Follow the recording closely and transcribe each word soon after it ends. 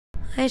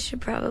I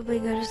should probably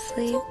go to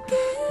sleep.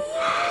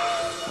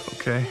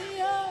 Okay.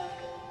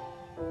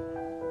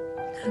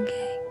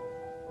 Okay.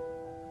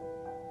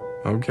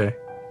 Okay.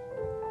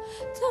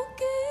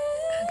 Okay.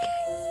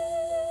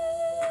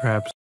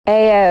 Perhaps.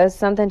 Ayo,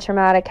 something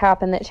traumatic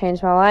happened that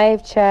changed my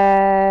life.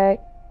 Check.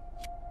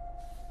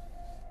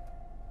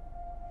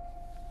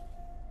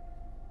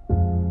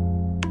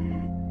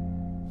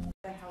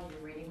 The hell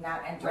you're reading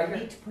that, and do I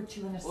need to put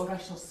you in a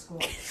special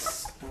school?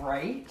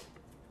 Sprite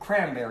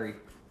cranberry.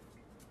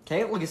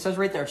 Okay, look, it says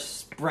right there,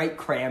 Sprite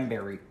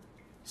cranberry.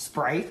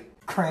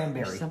 Sprite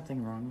cranberry. There's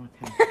something wrong with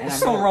him. There's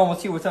something wrong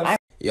with you. What's up?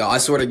 Yo, I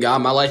swear to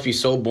God, my life be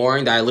so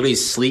boring that I literally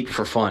sleep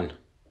for fun.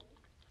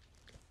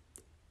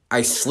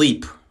 I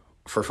sleep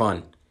for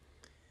fun.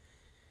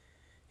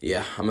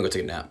 Yeah, I'm gonna go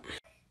take a nap.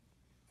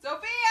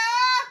 Sophia,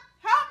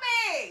 help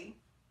me!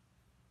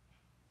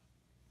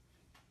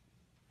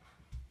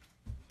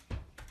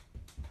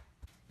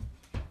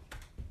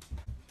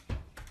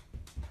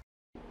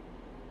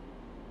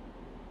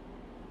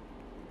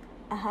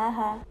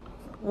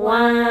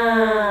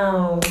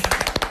 Wow.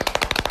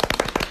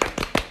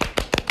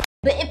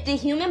 But if the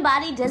human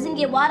body doesn't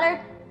get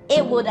water,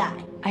 it will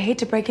die. I hate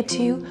to break it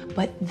to you,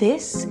 but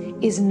this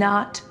is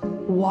not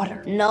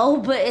water. No,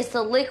 but it's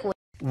a liquid.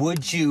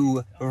 Would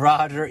you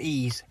rather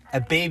eat a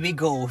baby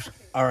goat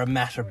or a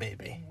matter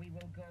baby?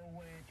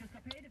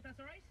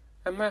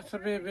 A matter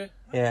baby?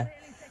 Yeah.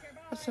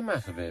 What's the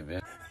matter, baby?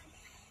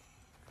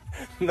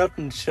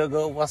 Nothing,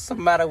 sugar. What's the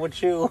matter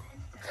with you?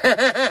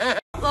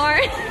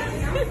 Lauren.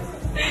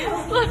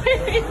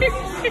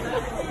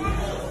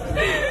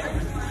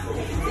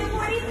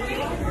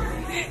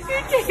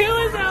 Your tail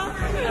is out.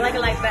 I like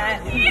it like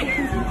that.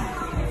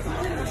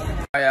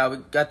 Yeah, we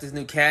got this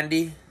new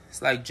candy.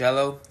 It's like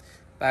Jello.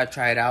 Gotta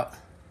try it out.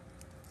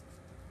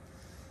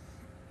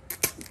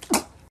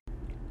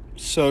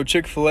 So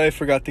Chick-fil-A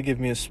forgot to give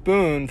me a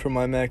spoon for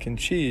my mac and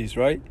cheese,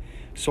 right?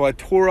 So I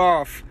tore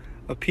off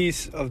a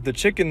piece of the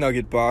chicken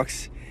nugget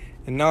box,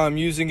 and now I'm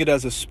using it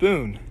as a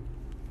spoon.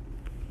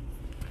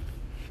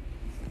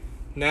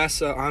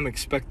 NASA, I'm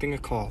expecting a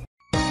call.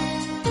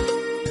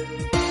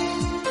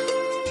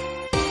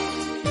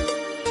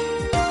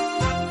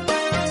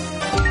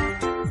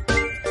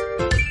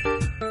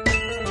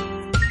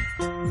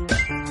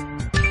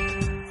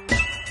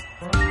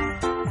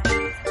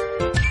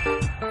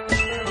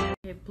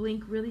 Okay,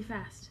 blink really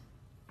fast.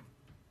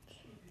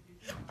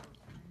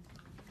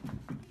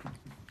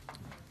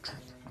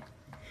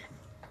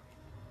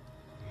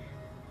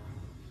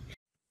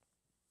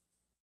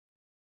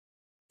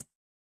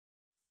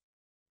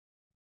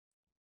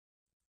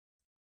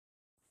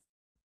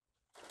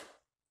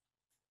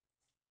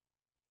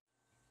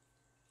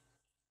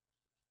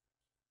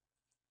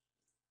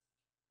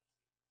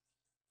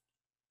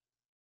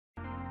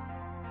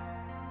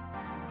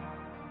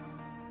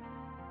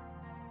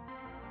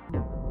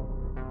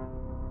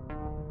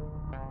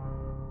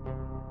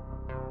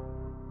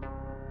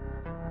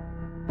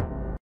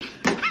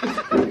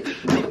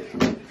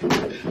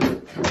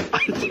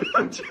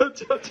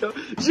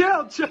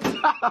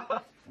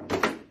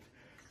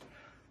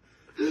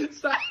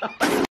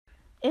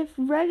 If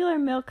regular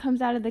milk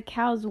comes out of the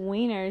cow's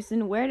wieners,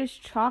 then where does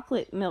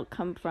chocolate milk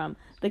come from?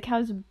 The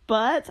cow's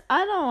butt?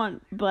 I don't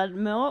want butt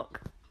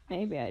milk.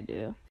 Maybe I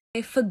do.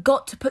 I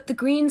forgot to put the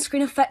green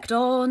screen effect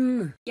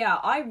on. Yeah,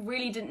 I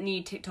really didn't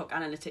need TikTok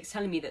analytics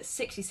telling me that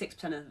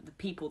 66% of the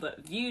people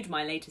that viewed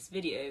my latest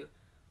video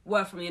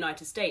were from the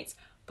United States,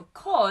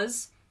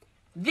 because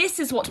this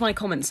is what my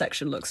comment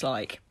section looks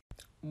like.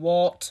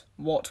 What?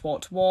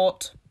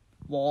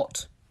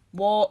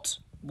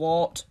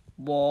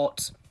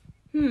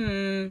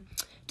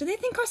 Do they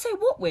think I say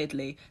what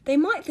weirdly? They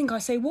might think I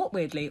say what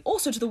weirdly.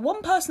 Also, to the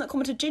one person that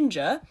commented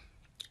ginger,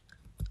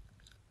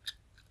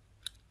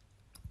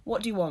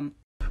 what do you want?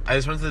 I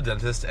just went to the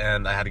dentist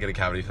and I had to get a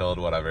cavity filled,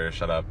 whatever,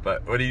 shut up.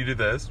 But when do you do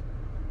this?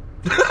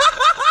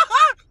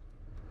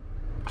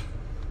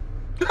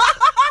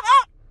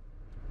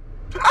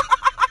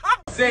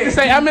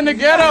 Say I'm in the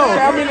ghetto. Say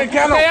I'm in the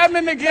ghetto. Say I'm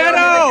in the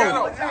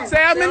ghetto.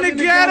 Say I'm in the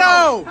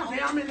ghetto.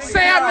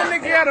 Say I'm in the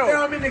ghetto. Say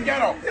I'm in the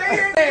ghetto.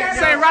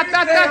 Say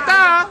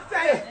rat-ta-ta-ta.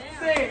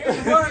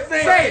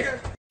 Say.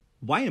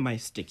 Why am I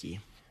sticky?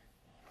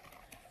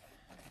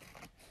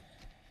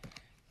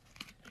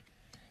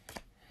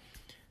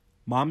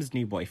 Mom's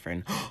new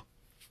boyfriend.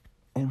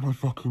 Oh my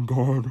fucking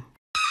God.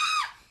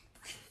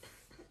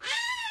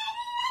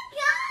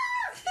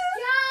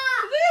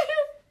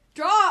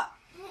 Drop!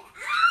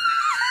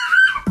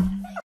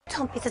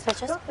 Don't be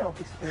suspicious. Don't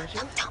be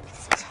suspicious.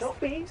 Don't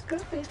be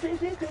suspicious.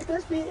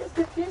 Don't be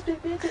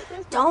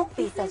suspicious. Don't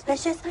be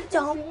suspicious.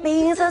 Don't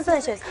be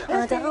suspicious.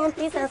 Don't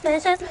be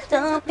suspicious.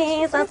 Don't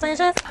be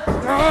suspicious.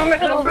 Oh my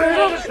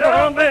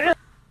god.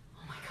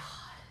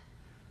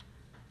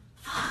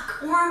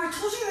 Fuck. Warren, I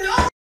told you no!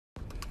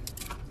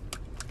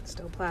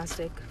 Still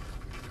plastic.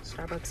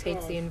 Starbucks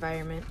hates the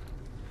environment.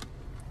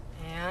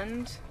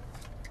 And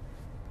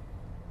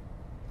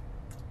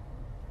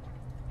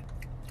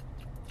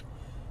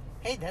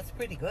Hey, that's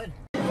pretty good.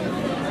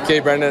 Okay,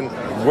 Brendan,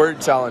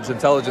 word challenge,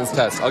 intelligence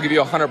test. I'll give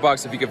you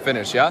 $100 if you can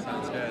finish, yeah?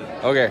 Sounds good.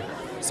 Okay,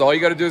 so all you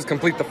gotta do is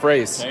complete the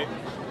phrase. Okay.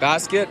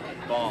 Basket,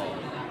 Ball.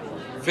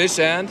 fish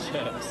and,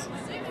 Chips.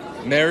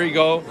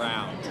 merry-go,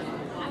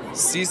 Round.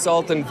 sea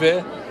salt and vi.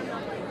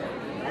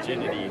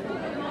 Virginity.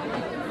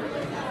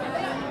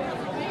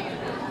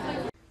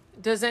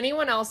 Does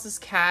anyone else's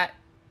cat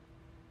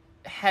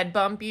head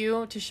bump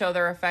you to show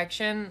their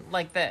affection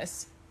like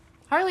this?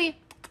 Harley.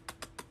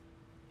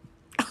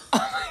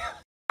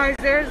 Guys,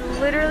 there's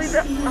literally the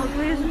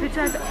ugliest bitch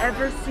I've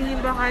ever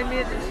seen behind me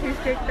at the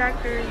Cheesecake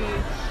Factory.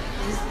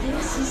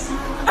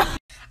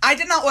 I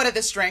did not order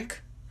this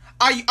drink.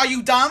 Are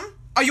you dumb?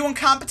 Are you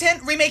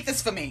incompetent? Remake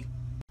this for me.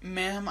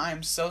 Ma'am, I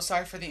am so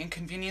sorry for the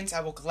inconvenience.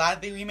 I will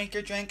gladly remake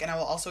your drink, and I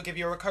will also give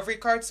you a recovery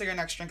card so your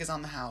next drink is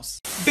on the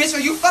house. Bitch,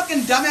 are you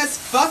fucking dumb as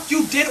fuck?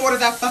 You did order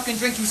that fucking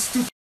drink, you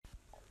stupid.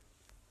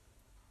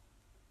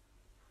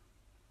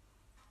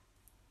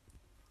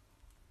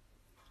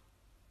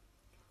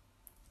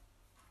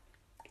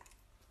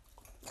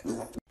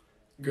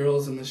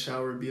 Girls in the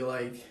shower be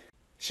like,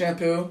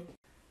 shampoo,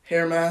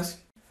 hair mask,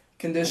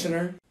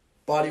 conditioner,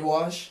 body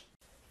wash,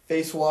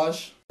 face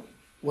wash,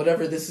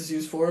 whatever this is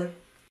used for.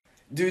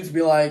 Dudes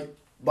be like,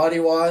 body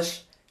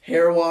wash,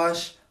 hair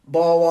wash,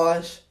 ball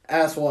wash,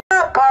 ass wash.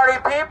 Party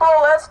people,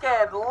 let's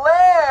get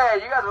lit.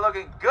 You guys are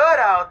looking good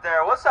out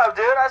there. What's up,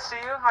 dude? I see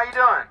you. How you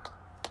doing?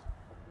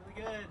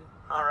 Really good.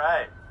 All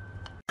right.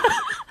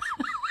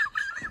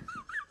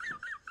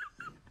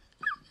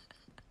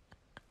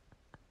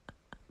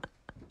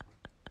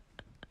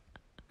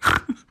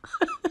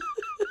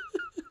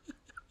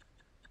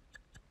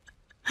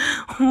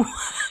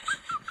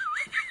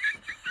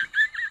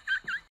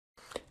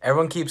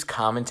 Everyone keeps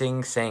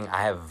commenting saying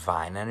I have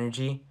Vine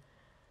energy.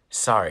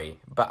 Sorry,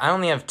 but I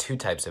only have two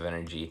types of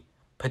energy,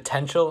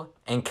 potential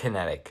and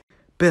kinetic.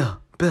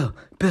 Bill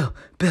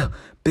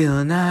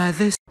Nye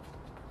this.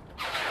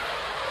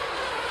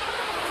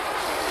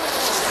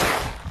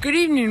 Good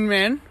evening,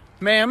 man.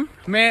 Ma'am,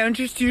 may I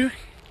interest you?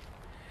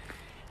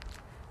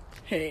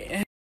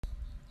 Hey.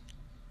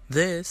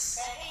 This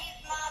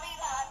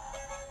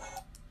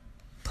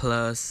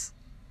plus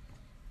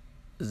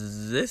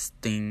this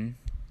thing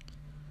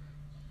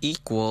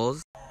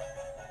equals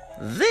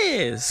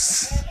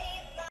this.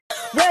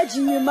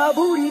 Reggie in my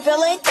booty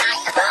feeling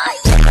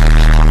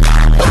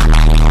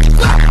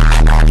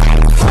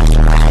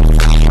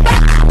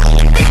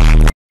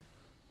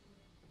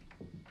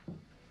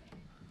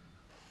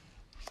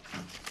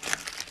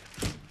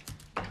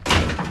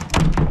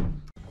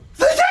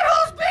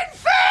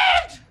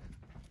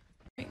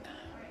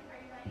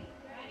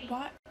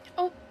What?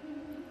 Oh,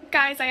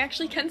 guys, I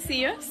actually can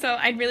see you, so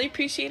I'd really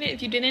appreciate it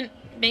if you didn't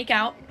make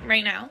out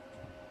right now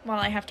while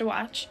I have to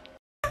watch.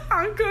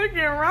 I'm cooking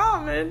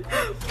ramen,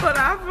 but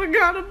I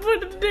forgot to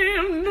put the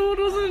damn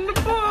noodles in the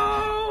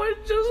bowl.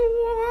 It's just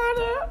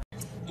water.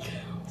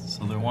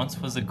 So there once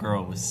was a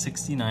girl with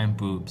 69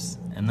 boobs,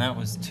 and that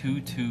was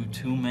too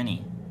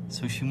many.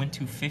 So she went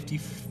to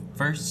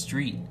 51st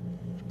Street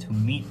to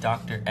meet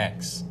Dr.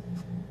 X.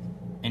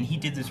 And he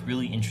did this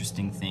really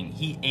interesting thing.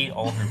 He ate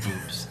all her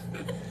boobs.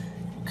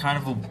 kind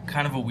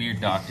of a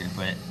weird doctor,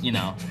 but you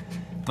know.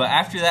 But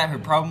after that, her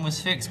problem was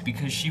fixed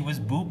because she was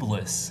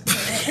boobless.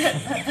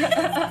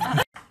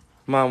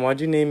 Mom, why'd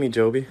you name me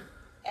Joby?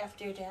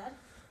 After your dad?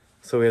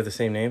 So we have the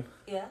same name?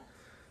 Yeah.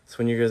 So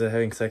when you guys are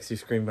having sex, you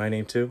scream my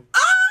name too?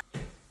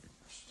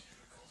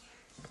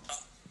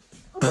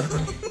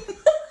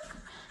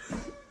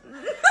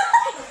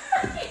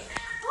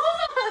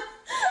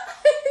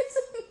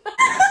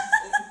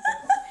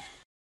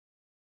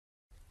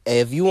 Hey,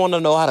 if you want to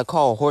know how to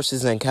call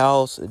horses and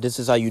cows, this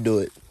is how you do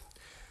it.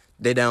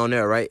 They down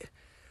there, right?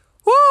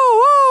 Woo,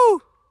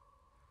 woo!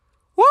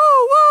 Woo,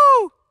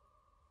 woo!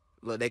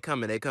 Look, they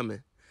coming. Woo,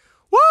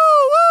 woo,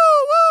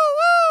 woo,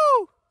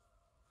 woo!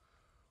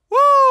 Woo,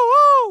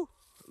 woo!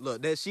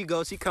 Look, there she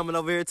goes. She coming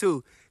over here,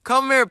 too.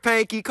 Come here,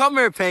 Panky. Come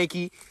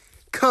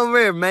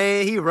here,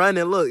 man. He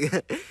running, look.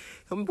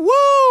 Woo,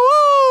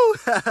 woo!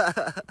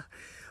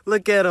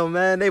 Look at them,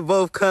 man. They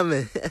both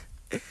coming.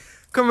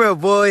 Come here,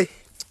 boy.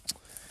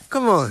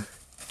 Come on.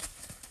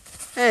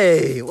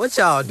 Hey, what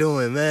y'all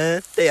doing,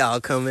 man? They all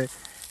coming.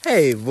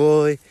 Hey,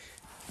 boy.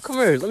 Come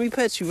here. Let me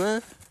pet you,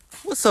 man.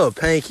 What's up,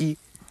 Panky?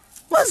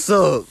 What's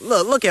up?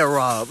 Look at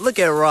Rob.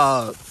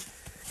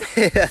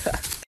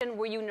 And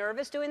were you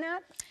nervous doing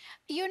that?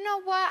 You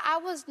know what? I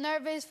was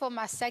nervous for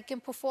my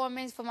second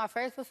performance. For my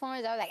first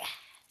performance, I was like,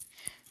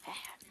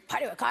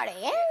 party with Cardi.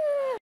 Yeah.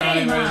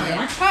 Hey, Mom.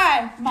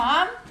 Hi,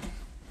 Mom.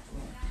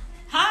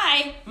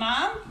 Hi,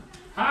 Mom.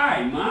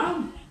 Hi,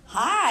 Mom.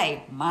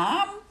 Hi,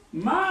 Mom.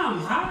 Mom,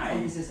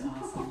 hi. This is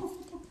awesome.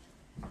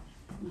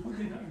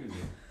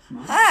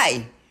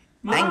 Hi.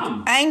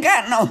 Mom. I ain't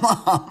got no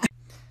mom.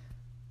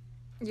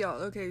 Yo,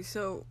 okay,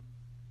 so...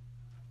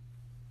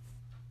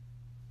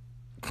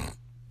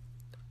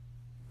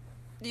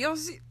 Y'all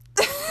see...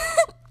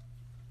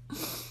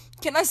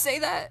 Can I say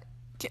that?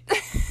 Can...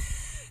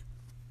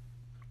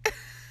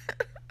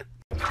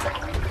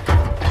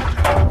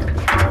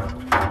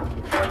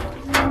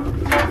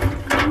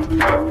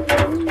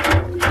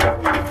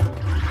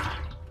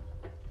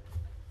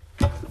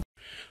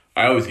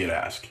 I always get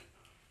asked,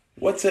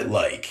 what's it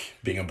like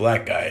being a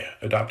black guy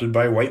adopted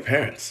by white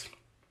parents?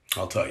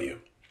 I'll tell you.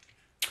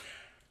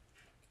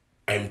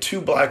 I'm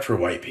too black for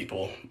white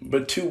people,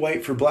 but too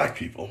white for black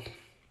people.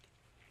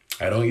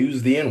 I don't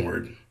use the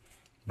N-word,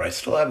 but I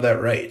still have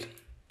that right.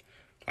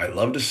 I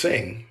love to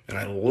sing, and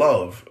I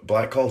love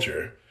black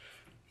culture,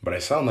 but I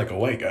sound like a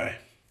white guy.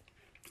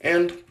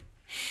 And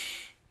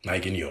I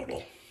can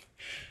yodel.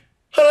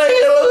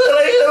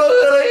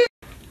 I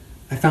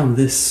found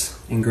this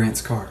in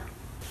Grant's car.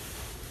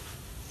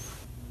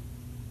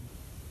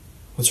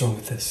 What's wrong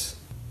with this?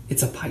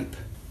 It's a pipe.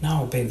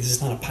 No, babe, this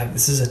is not a pipe.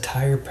 This is a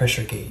tire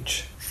pressure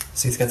gauge.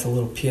 See, it's got the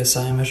little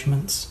PSI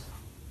measurements.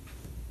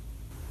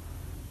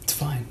 It's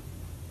fine.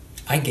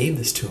 I gave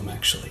this to him,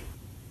 actually.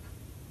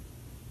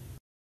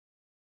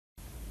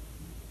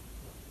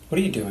 What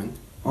are you doing?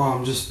 Oh,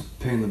 I'm just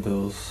paying the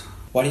bills.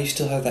 Why do you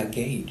still have that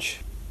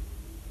gauge?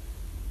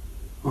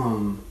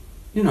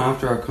 You know,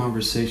 after our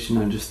conversation,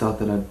 I just thought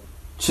that I'd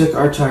check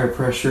our tire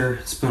pressure.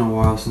 It's been a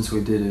while since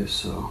we did it,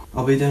 so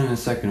I'll be done in a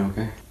second,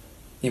 okay?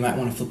 You might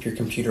want to flip your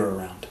computer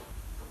around.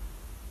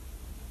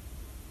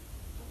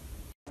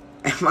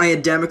 Am I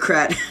a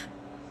Democrat?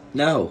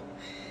 No.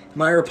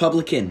 Am I a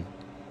Republican?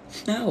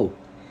 No.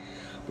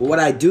 What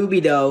I do be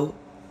though,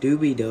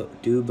 doobie-doo,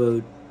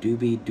 doobo,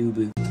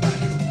 doobie-dooboo.